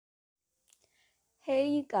Hey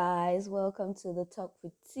you guys, welcome to the Talk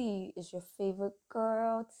with T. It's your favorite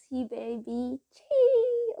girl, T baby. T.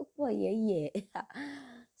 Oh boy, yeah, yeah.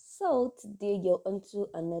 So today you're onto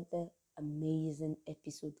another amazing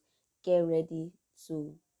episode. Get ready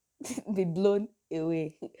to be blown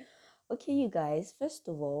away. Okay, you guys, first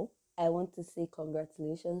of all, I want to say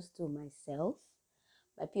congratulations to myself.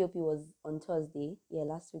 My POP was on Thursday, yeah,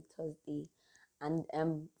 last week Thursday, and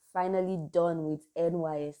I'm finally done with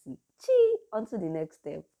NYSC. Chee, on to the next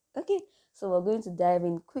step. Okay, so we're going to dive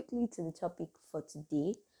in quickly to the topic for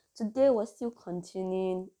today. Today we're still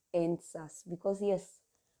continuing end SARS because yes,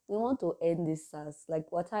 we want to end this SARS.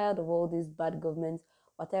 Like we're tired of all these bad governments,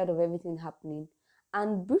 we're tired of everything happening.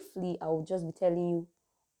 And briefly, I will just be telling you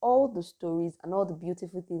all the stories and all the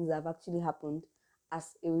beautiful things that have actually happened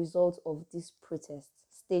as a result of this protest.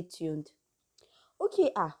 Stay tuned. Okay,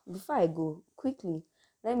 before I go, quickly,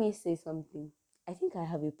 let me say something. I think I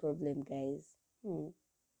have a problem, guys.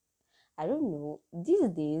 I don't know. These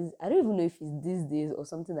days, I don't even know if it's these days or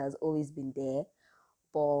something that's always been there,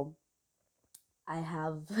 but I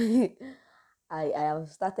have I have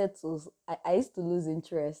started to I used to lose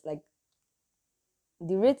interest. Like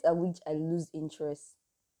the rate at which I lose interest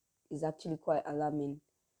is actually quite alarming.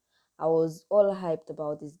 I was all hyped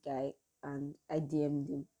about this guy and I DM'd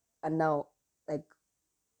him. And now, like,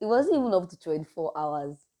 it wasn't even up to 24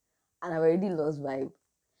 hours and I already lost vibe.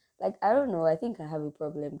 Like, I don't know. I think I have a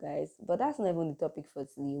problem, guys. But that's not even the topic for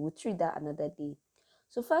today. We'll treat that another day.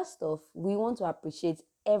 So, first off, we want to appreciate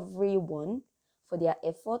everyone for their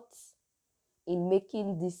efforts in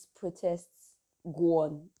making these protests go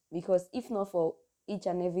on. Because if not for each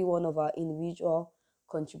and every one of our individual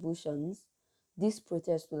contributions, this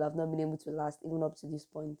protest will have not been able to last even up to this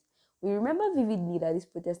point. We remember vividly that this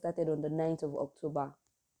protest started on the 9th of October,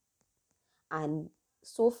 and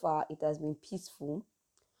so far it has been peaceful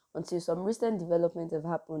until some recent developments have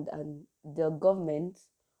happened and the government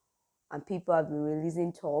and people have been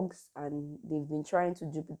releasing talks and they've been trying to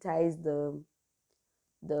jeopardize the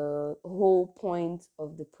whole point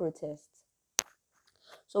of the protest.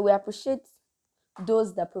 So we appreciate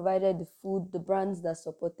those that provided the food, the brands that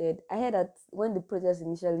supported. I heard that when the protest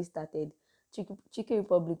initially started, Chicken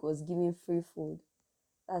Republic was giving free food.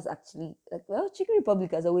 That's actually like, well, Chicken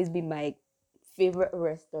Republic has always been my favorite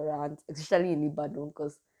restaurant, especially in Ibadan,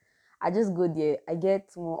 because I just go there. I get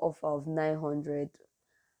one offer of 900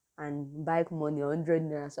 and bike money 100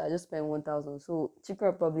 naira. So I just spend 1,000. So Chicken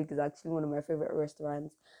Republic is actually one of my favorite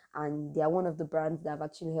restaurants, and they are one of the brands that have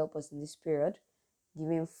actually helped us in this period,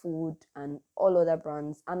 giving food and all other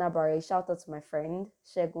brands. Anna Barry, shout out to my friend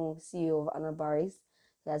Shegun, CEO of Anna Barry's.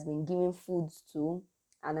 He has been giving foods too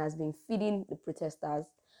and has been feeding the protesters.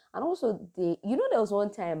 And also, there was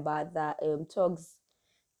one time back that thugs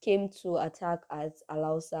came to attack at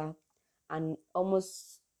Alausa, and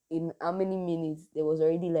almost in how many minutes there was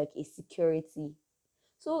already like a security.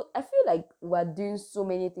 So I feel like we're doing so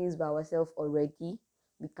many things by ourselves already.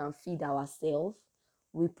 We can feed ourselves.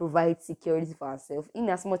 We provide security for ourselves. In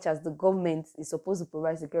as much as the government is supposed to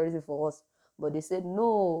provide security for us, but they said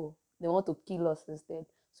no, they want to kill us instead.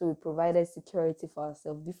 So we provided security for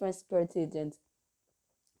ourselves. Different security agents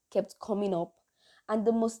kept coming up. And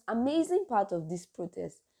the most amazing part of this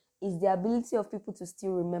protest is the ability of people to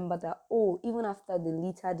still remember that, oh, even after they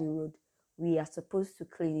litter the road, we are supposed to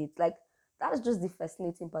clean it. Like, that's just the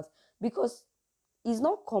fascinating part. Because it's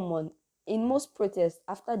not common in most protests,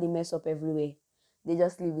 after they mess up everywhere, they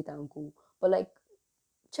just leave it and go. But like,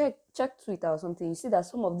 check Twitter or something, you see that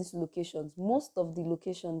some of these locations, most of the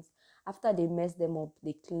locations, after they mess them up,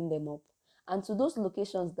 they clean them up. And to those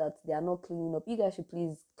locations that they are not cleaning up, you guys should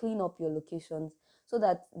please clean up your locations so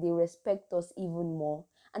that they respect us even more.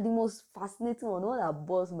 And the most fascinating one, the one that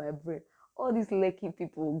busts my brain, all these lucky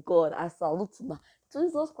people, God, I salute them.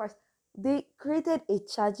 Jesus Christ, they created a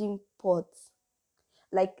charging port.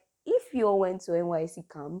 Like if you all went to NYC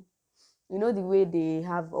camp, you know the way they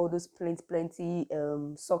have all those plenty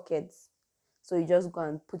sockets, so you just go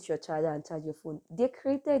and put your charger and charge your phone. They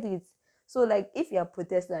created it so like if you're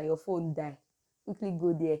protesting and your phone die, quickly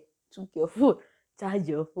go there, took your phone, charge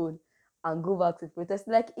your phone, and go back to protest.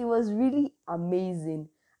 Like it was really amazing.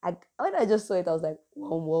 Like when I just saw it, I was like,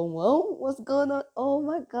 wow, wow, wow, what's going on? Oh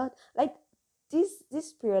my god. Like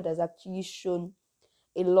this period has actually shown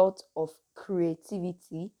a lot of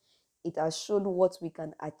creativity. It has shown what we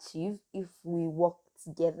can achieve if we work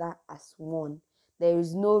together as one. There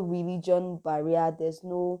is no religion barrier. There's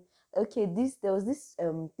no okay. There was this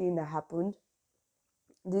thing that happened.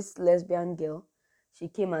 This lesbian girl, she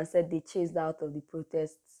came and said they chased her out of the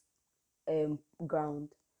protest ground.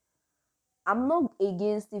 I'm not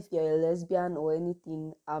against if you're a lesbian or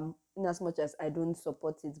anything. In as much as I don't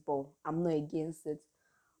support it, but I'm not against it.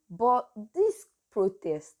 But this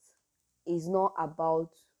protest is not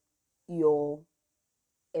about your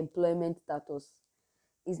employment status.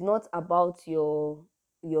 It's not about your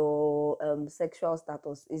sexual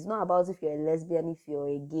status. It's not about if you're a lesbian, if you're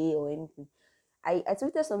a gay or anything. I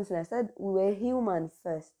tweeted something. I said we were human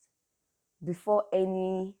first before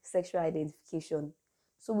any sexual identification.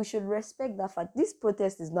 So we should respect that fact. This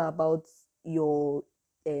protest is not about your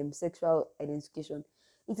sexual identification.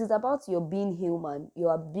 It is about your being human,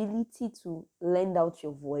 your ability to lend out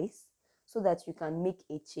your voice so that you can make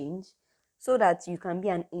a change, so that you can be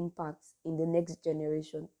an impact in the next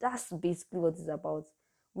generation. That's basically what it's about.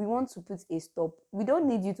 We want to put a stop. We don't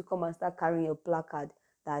need you to come and start carrying your placard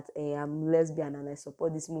that I'm lesbian and I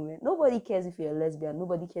support this movement. Nobody cares if you're a lesbian.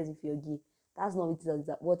 Nobody cares if you're gay. That's not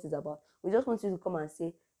what it's about. We just want you to come and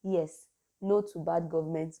say, yes, no to bad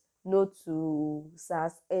government, no to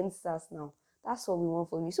SARS, end SARS now. That's what we want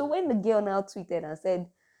from you. So when the girl now tweeted and said,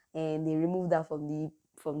 and they removed that from the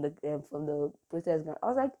protest ground, I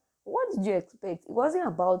was like, what did you expect? It wasn't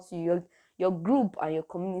about you. Your group and your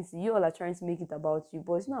community, you all are trying to make it about you,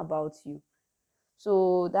 but it's not about you.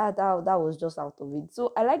 So that was just out of it.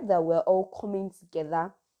 So I like that we're all coming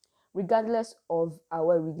together, regardless of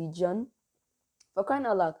our religion. For crying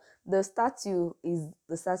out loud, the statue is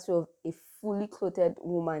the statue of a fully clothed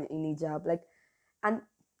woman in hijab. Like, and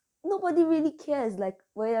nobody really cares, like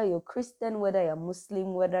whether you're Christian, whether you're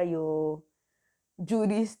Muslim, whether you're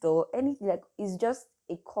Judaist or anything. Like, it's just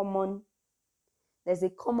a common. There's a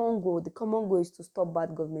common goal. The common goal is to stop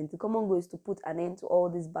bad government. The common goal is to put an end to all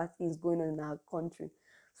these bad things going on in our country.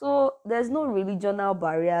 So there's no religional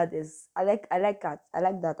barrier. I like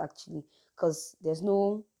that actually, because there's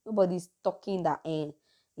nobody's talking that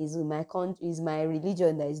is my country, is my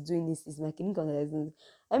religion that is doing this, is my kingdom that is doing this.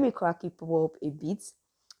 Let me crack it up a bit.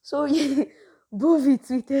 So yeah, Bovi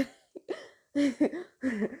tweeted.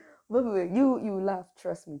 Bovi, you laugh.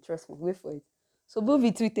 Trust me. Wait for it. So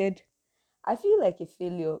Bovi tweeted, I feel like a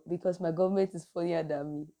failure because my government is funnier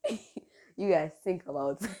than me. You guys think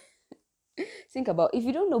about if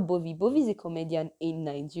you don't know Bovi is a comedian in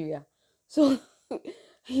Nigeria. So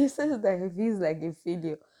he says that he feels like a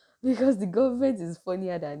failure because the government is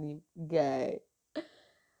funnier than him. Guy.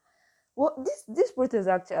 Well, this protest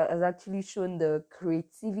has actually shown the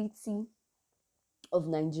creativity of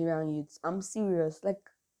Nigerian youths. I'm serious. Like,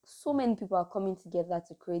 so many people are coming together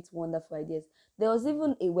to create wonderful ideas. There was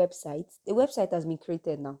even a website. The website has been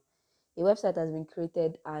created now. A website has been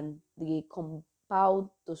created and they compiled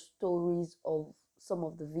the stories of some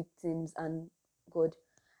of the victims. And God,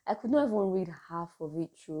 I could not even read half of it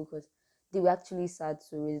through because they were actually sad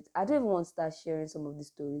to read. I don't even want to start sharing some of the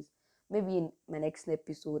stories. Maybe in my next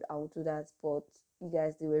episode I will do that. But you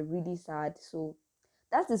guys, they were really sad. So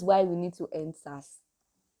that is why we need to end SARS.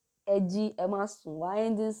 Edgy, Emerson, why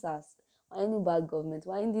ending SARS? Why ending bad government?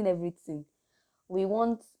 Why ending everything? We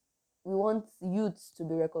want we want youths to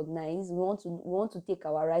be recognized. We want to take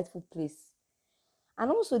our rightful place.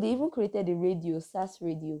 And also they even created a radio, SAS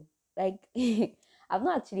radio. Like I've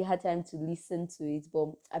not actually had time to listen to it,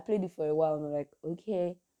 but I played it for a while and I'm like,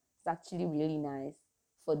 okay, it's actually really nice.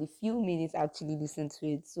 For the few minutes I actually listened to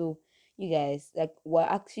it. So you guys, like, we're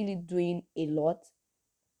actually doing a lot.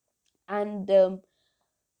 And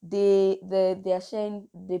they are sharing,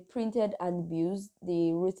 they printed handbills,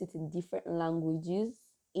 they wrote it in different languages,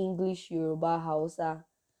 English, Yoruba, Hausa.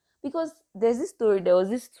 Because there was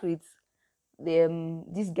this tweet,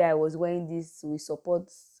 this guy was wearing this "we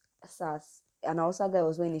support SARS," and Hausa guy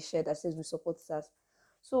was wearing a shirt that says "we support SARS."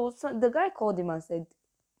 So the guy called him and said,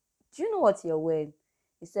 do you know what you're wearing?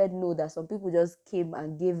 He said no, that some people just came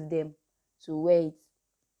and gave them to wear it.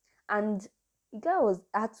 And the guy was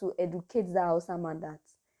had to educate the Hausa man that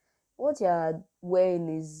what you're wearing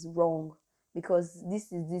is wrong, because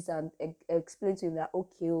this is this, and explain to him that,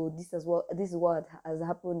 okay, oh, this is what has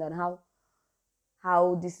happened, and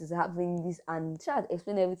how this is happening, this, and Chad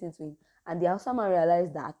explained everything to him. And the Hausa man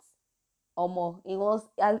realized that Omo, he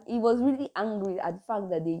was really angry at the fact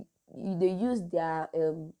that they used their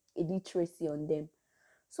illiteracy on them.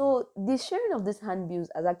 So the sharing of these handbills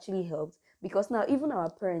has actually helped, because now even our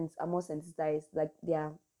parents are more sensitized, like they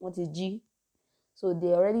are, what is G, so they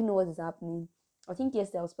already know what is happening. I think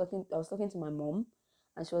yesterday I was talking to my mom,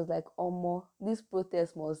 and she was like, "Omo, this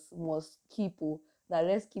protest must keep. Oh, that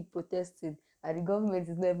let's keep protesting. And the government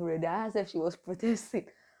is never ready." I asked if she was protesting,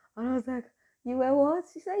 and I was like, "You were what?"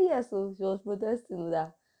 She said, "Yes." So she was protesting with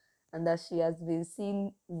that, and that she has been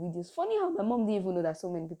seeing videos. Funny how my mom didn't even know that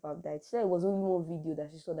so many people have died. She said it was only one video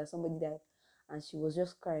that she saw that somebody died, and she was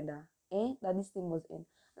just crying that. that this thing must end.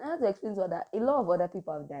 And I had to explain to her that a lot of other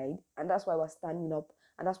people have died, and that's why we're standing up,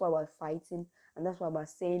 and that's why we're fighting, and that's why we're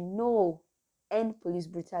saying no, end police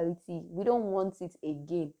brutality. We don't want it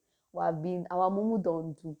again. We have been our mumu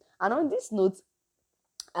don't do. And on this note,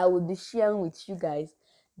 I will be sharing with you guys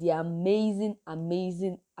the amazing,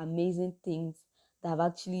 amazing, amazing things that have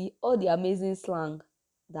actually, all the amazing slang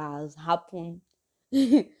that has happened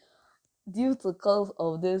due to cause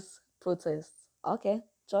of this protest. Okay,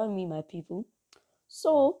 join me, my people.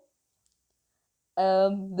 So,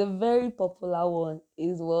 the very popular one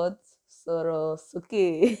is what?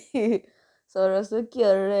 Sorosuke.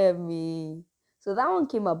 Sorosuke Remi. So that one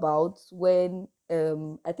came about when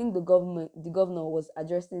I think the governor was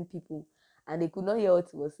addressing people and they could not hear what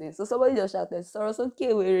he was saying. So somebody just shouted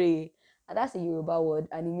Sorosuke Were. And that's a Yoruba word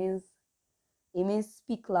and it means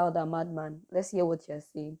speak louder, madman. Let's hear what you're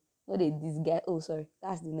saying. No, this guy. Oh, sorry,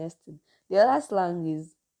 that's the next thing. The other slang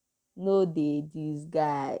is no dey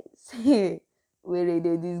disguise. Were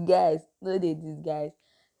dey disguise, no dey disguise.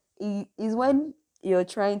 It is when you're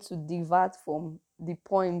trying to divert from the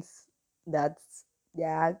points that they're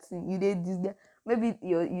asking you. Dey disguise. Maybe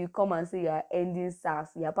you come and say you are ending SARS,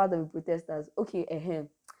 you are part of the protesters. Okay,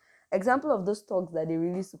 example of those talks that they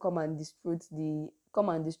release to come and disrupt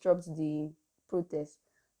the protest.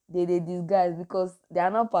 They disguise because they are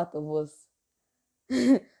not part of us.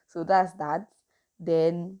 So that's that.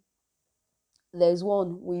 Then there's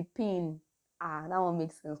one we pin. That one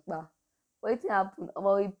makes sense. But wetin happen?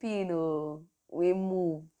 We pin oh, we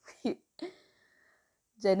move.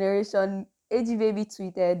 Generation AG baby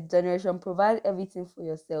tweeted, generation provide everything for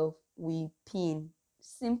yourself. We pin.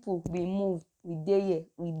 Simple, we move, we dey here,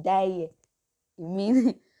 we die here. You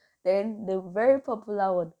mean then the very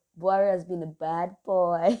popular one, Buhari has been a bad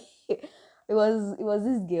boy. It was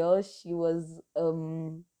this girl, she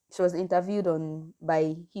was interviewed on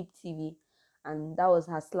by Hip TV and that was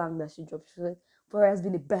her slang that she dropped. She said, Buhari has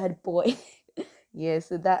been a bad boy. Yeah,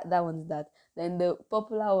 so that one's that. Then the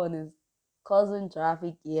popular one is causing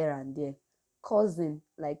traffic here and there. Cousin,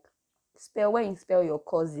 like spell when you spell your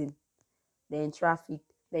cousin, then traffic,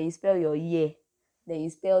 then you spell your year, then you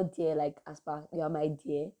spell dear like as per you are my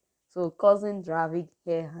dear. So causing traffic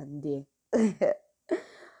here and there.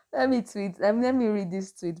 Let me read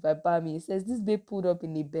this tweet by Bami. It says this babe pulled up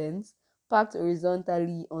in a Benz, parked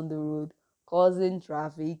horizontally on the road, causing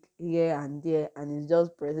traffic here and there, and is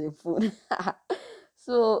just pressing phone.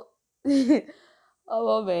 So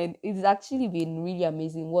oh man, it's actually been really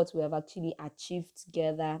amazing what we have actually achieved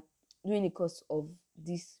together during the course of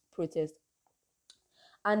this protest.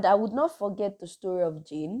 And I would not forget the story of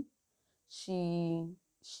Jane.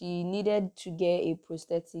 She needed to get a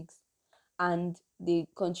prosthetics and they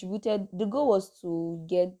contributed. The goal was to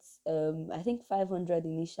get I think 500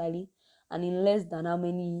 initially, and in less than how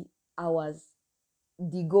many hours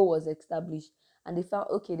the goal was established, and they found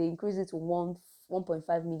okay, they increased it to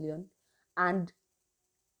 1.5 million, and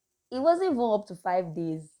it wasn't even up to 5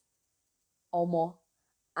 days or more,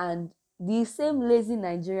 and the same lazy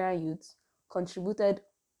Nigerian youth contributed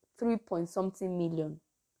 3 point something million.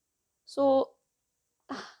 So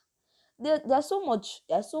there's so much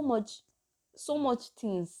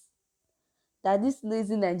things that these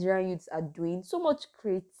lazy Nigerian youths are doing, so much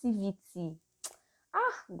creativity.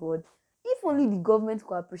 God, if only the government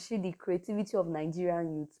could appreciate the creativity of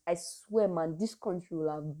Nigerian youths, I swear man, this country will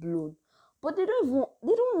have blown. But they don't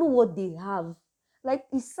know what they have. Like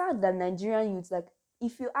it's sad that Nigerian youths, like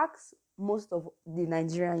if you ask most of the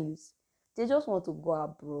Nigerian youths, they just want to go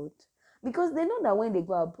abroad because they know that when they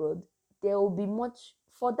go abroad there will be much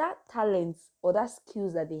for that talent or that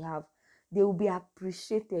skills that they have, they will be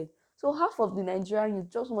appreciated. So half of the Nigerian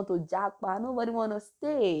youth just want to jackpot, nobody want to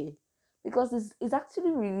stay because it's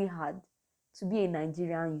actually really hard to be a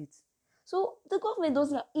Nigerian youth. So the government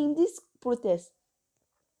doesn't. In this protest,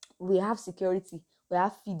 we have security, we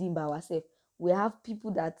have feeding by ourselves, we have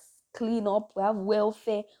people that clean up, we have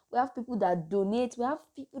welfare, we have people that donate, we have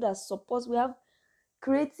people that support, we have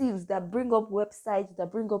creatives that bring up websites,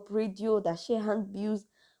 that bring up radio, that share handbills.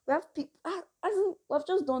 We have people, as in, we've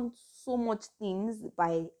just done so much things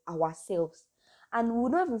by ourselves. And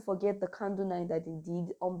we'll not even forget the candle night that they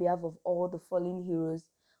did on behalf of all the fallen heroes.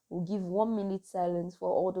 We'll give 1 minute silence for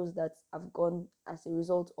all those that have gone as a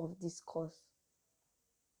result of this cause.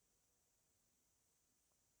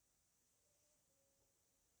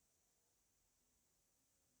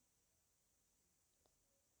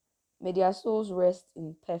 May their souls rest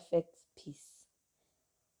in perfect peace.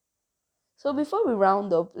 So before we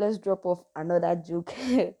round up, let's drop off another joke.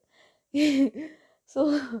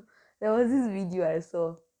 So there was this video I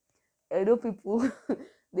saw. I know people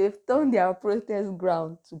They've turned their protest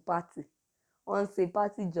ground to party. Once a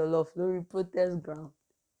party jollof, lórí protest ground.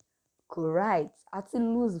 Correct. Àti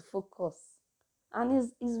lose focus.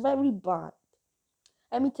 And it's very bad.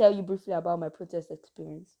 Let me tell you briefly about my protest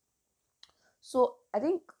experience. So I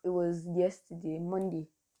think it was yesterday, Monday.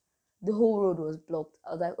 The whole road was blocked.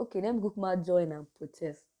 I was like, okay, let me go my join and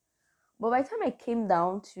protest. But by the time I came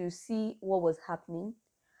down to see what was happening,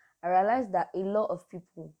 I realized that a lot of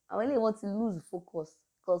people, I really want to lose focus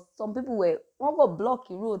because some people were one got block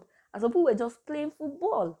the road and some people were just playing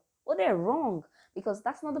football. Well, they're wrong because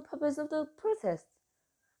that's not the purpose of the protest.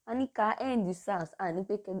 And it can end the SARS and if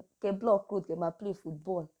they can block road, can play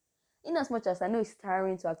football. In as much as I know it's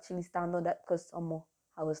tiring to actually stand on that because somehow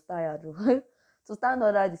I was tired. To stand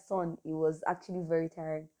under the sun, it was actually very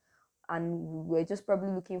tiring. And we were just probably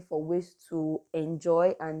looking for ways to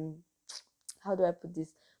enjoy and how do I put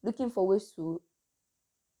this? Looking for ways to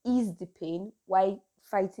ease the pain while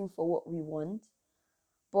fighting for what we want.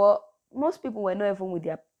 But most people were not even with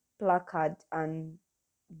their placard and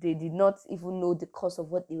they did not even know the cause of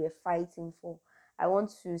what they were fighting for. I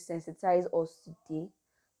want to sensitize us today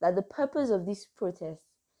that the purpose of this protest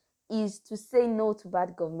is to say no to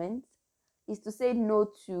bad government, is to say no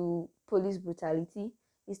to police brutality,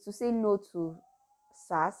 is to say no to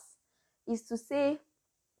SARS, is to say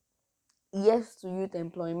yes to youth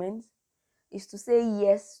employment, is to say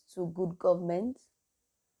yes to good government,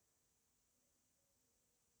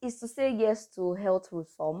 is to say yes to health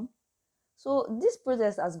reform. So this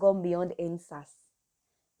protest has gone beyond NSAS.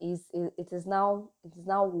 It is now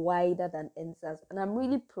wider than NSAS. And I'm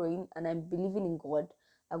really praying and I'm believing in God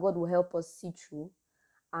that God will help us see through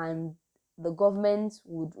and the government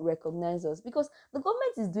would recognize us because the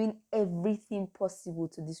government is doing everything possible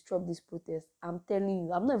to disrupt this protest. I'm telling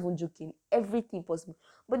you, I'm not even joking, everything possible.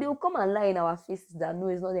 But they will come and lie in our faces that no,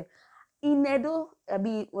 it's not there. In Edo,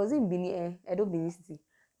 was it in Benin, Edo, Benin City?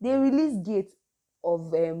 They released gates of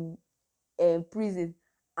prison,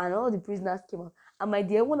 and all the prisoners came out. And my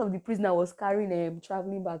dear, one of the prisoners was carrying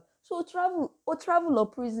traveling bag. So travel or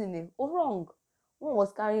prison, oh wrong. One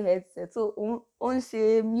was carrying headset, so on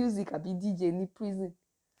say music, be DJ in the prison.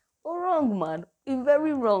 Oh wrong, man. It's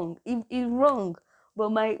very wrong. It's wrong.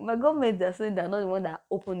 But my government are saying they're not the one that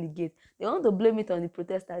opened the gate. They want to blame it on the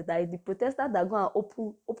protesters. That is the protesters that go and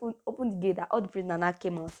open the gate that all the prisoners now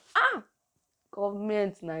came out. Ah,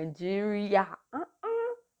 government Nigeria. Ah.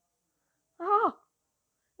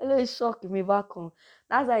 Hello, it's shocking me back on.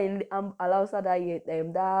 That's why I'm allowed that yet.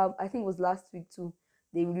 That I think it was last week too.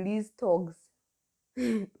 They released thugs.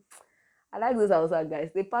 I like those outside guys.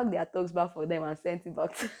 They packed their thugs back for them and sent it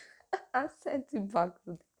back to and sent it back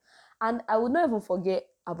to them. And I would not even forget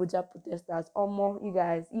Abuja protesters. Omo, you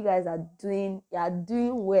guys you are doing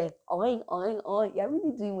well. You're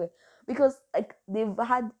really doing well. Because like they've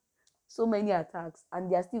had so many attacks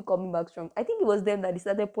and they're still coming back strong. I think it was them that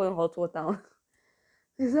decided pouring hot water on.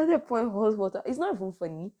 They started pouring hot water. It's not even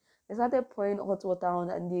funny. They started pouring hot water on,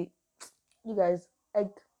 and you guys,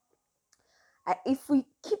 like, if we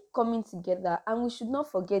keep coming together, and we should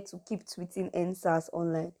not forget to keep tweeting NSAS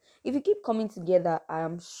online. If we keep coming together, I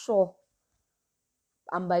am sure,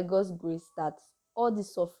 and by God's grace, that all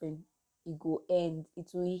this suffering it will end.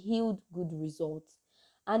 It will yield good results,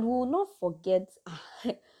 and we will not forget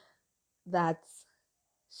that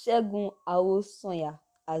Segun Awosanya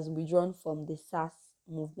has withdrawn from the SARS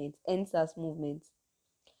movement, NSAS movement.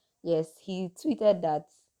 Yes, he tweeted that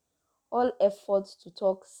all efforts to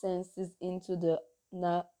talk senses into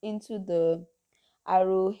the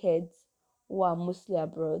arrowheads who are mostly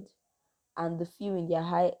abroad and the few in their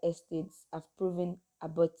high estates have proven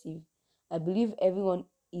abortive. I believe everyone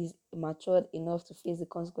is matured enough to face the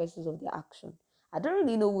consequences of their action. I don't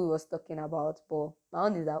really know who he was talking about, but my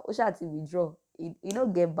own is that Oshati withdraw. He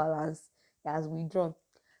don't get balance. He has withdrawn.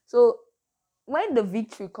 So when the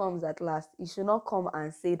victory comes at last, he should not come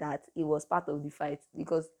and say that it was part of the fight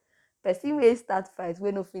because person wey start fight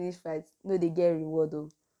wey no finish fight no dey get reward o.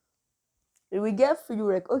 If we get free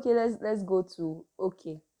rec, okay, let's go to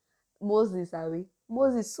okay. Moses abi.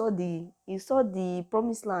 Moses saw the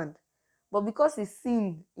promised land, but because he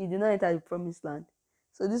sinned, he did not enter the promised land.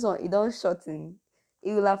 So this one he don short him.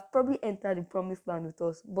 He will have probably entered the promised land with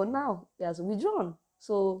us, but now he has withdrawn.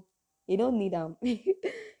 So he don't need am.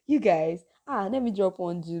 You guys, let me drop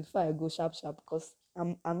one gist before I go sharp sharp because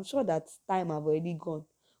I'm sure that time have already gone.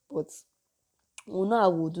 But we know how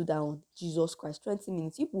we'll do that one. Jesus Christ, 20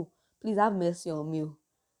 minutes. People, please have mercy on me.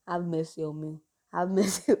 Have mercy on me. Have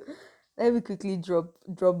mercy. Let me quickly drop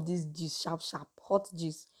this gist sharp sharp. Hot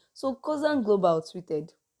gist. So Kozan Global tweeted,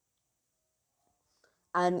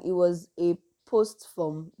 and it was a post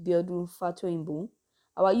from Biodun Fatoyinbo,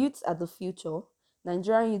 Our youths are the future.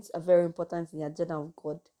 Nigerian youths are very important in the agenda of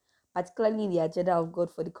God, particularly in the agenda of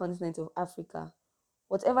God for the continent of Africa.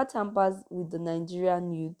 Whatever tampers with the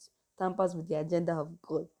Nigerian youth tampers with the agenda of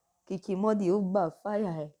God. Kiki Modi Ugba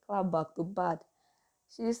fire, clap back to bad.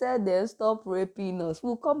 She said they'll stop raping us.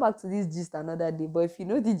 We'll come back to this gist another day, but if you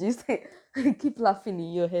know the gist, keep laughing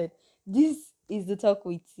in your head. This is the talk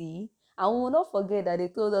with T. And we will not forget that they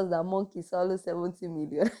told us that monkey swallowed 70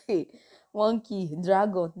 million. Hey, monkey,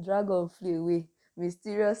 dragon flew away.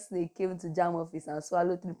 Mysterious snake came to jam office and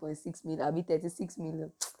swallowed 3.6 million. I'll be 36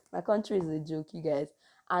 million. My country is a joke, you guys.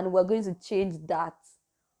 And we're going to change that.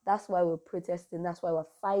 That's why we're protesting. That's why we're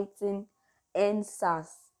fighting. End SARS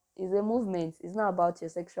is a movement. It's not about your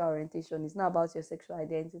sexual orientation. It's not about your sexual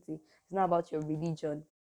identity. It's not about your religion.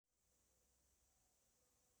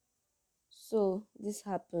 So this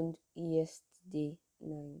happened yesterday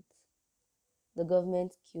night. The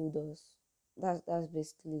government killed us. That's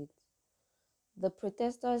basically it. The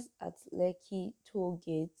protesters at Lekki toll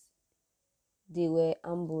gate, they were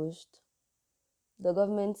ambushed. The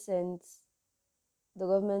government sent the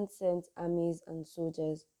government sent armies and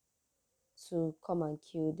soldiers to come and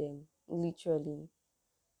kill them. Literally.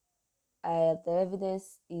 The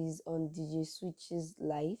evidence is on DJ Switch's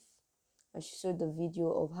life, and she showed the video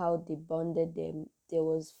of how they bonded them. There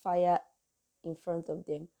was fire in front of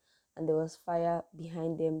them, and there was fire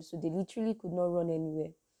behind them, so they literally could not run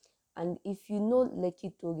anywhere. And if you know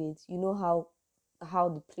Lekki Tollgate, you know how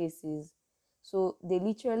the place is. So they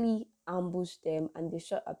literally ambushed them and they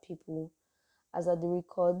shot at people. As at the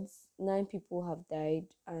records, 9 people have died,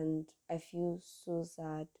 and I feel so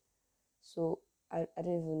sad. So I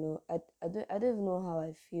don't even know. I don't even know how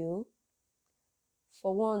I feel.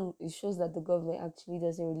 For one, it shows that the government actually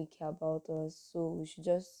doesn't really care about us. So we should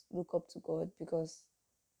just look up to God because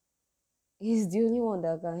He's the only one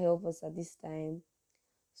that can help us at this time.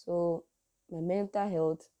 So my mental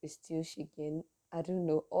health is still shaking. I don't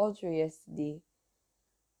know. All through yesterday,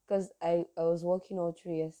 because I was working all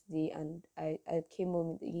through yesterday, and I came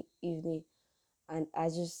home in the evening, and I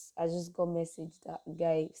just got message that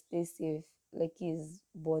guy stay safe, like he's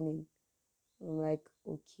burning. I'm like,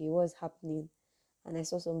 okay, what's happening? And I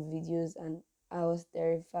saw some videos and I was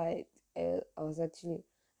terrified. I was actually,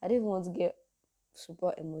 I didn't want to get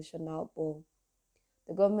super emotional, but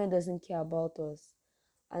the government doesn't care about us.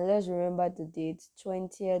 And let's remember the date,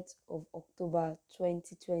 20th of October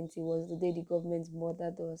 2020 was the day the government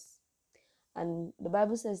murdered us. And the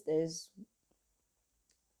Bible says the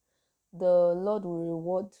Lord will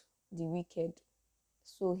reward the wicked.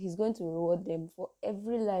 So he's going to reward them for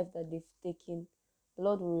every life that they've taken. The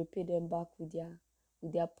Lord will repay them back with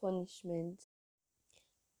their punishment.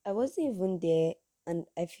 I wasn't even there and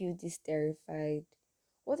I feel this terrified.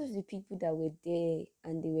 What of the people that were there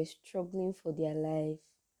and they were struggling for their life?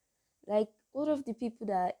 Like what of the people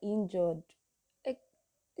that are injured? Like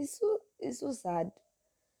it's so sad.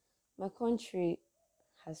 My country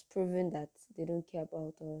has proven that they don't care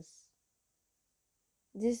about us.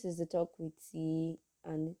 This is the talk with T,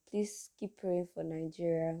 and please keep praying for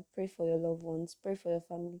Nigeria. Pray for your loved ones. Pray for your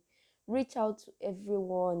family. Reach out to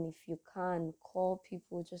everyone if you can. Call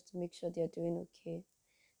people just to make sure they're doing okay.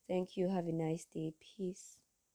 Thank you. Have a nice day. Peace.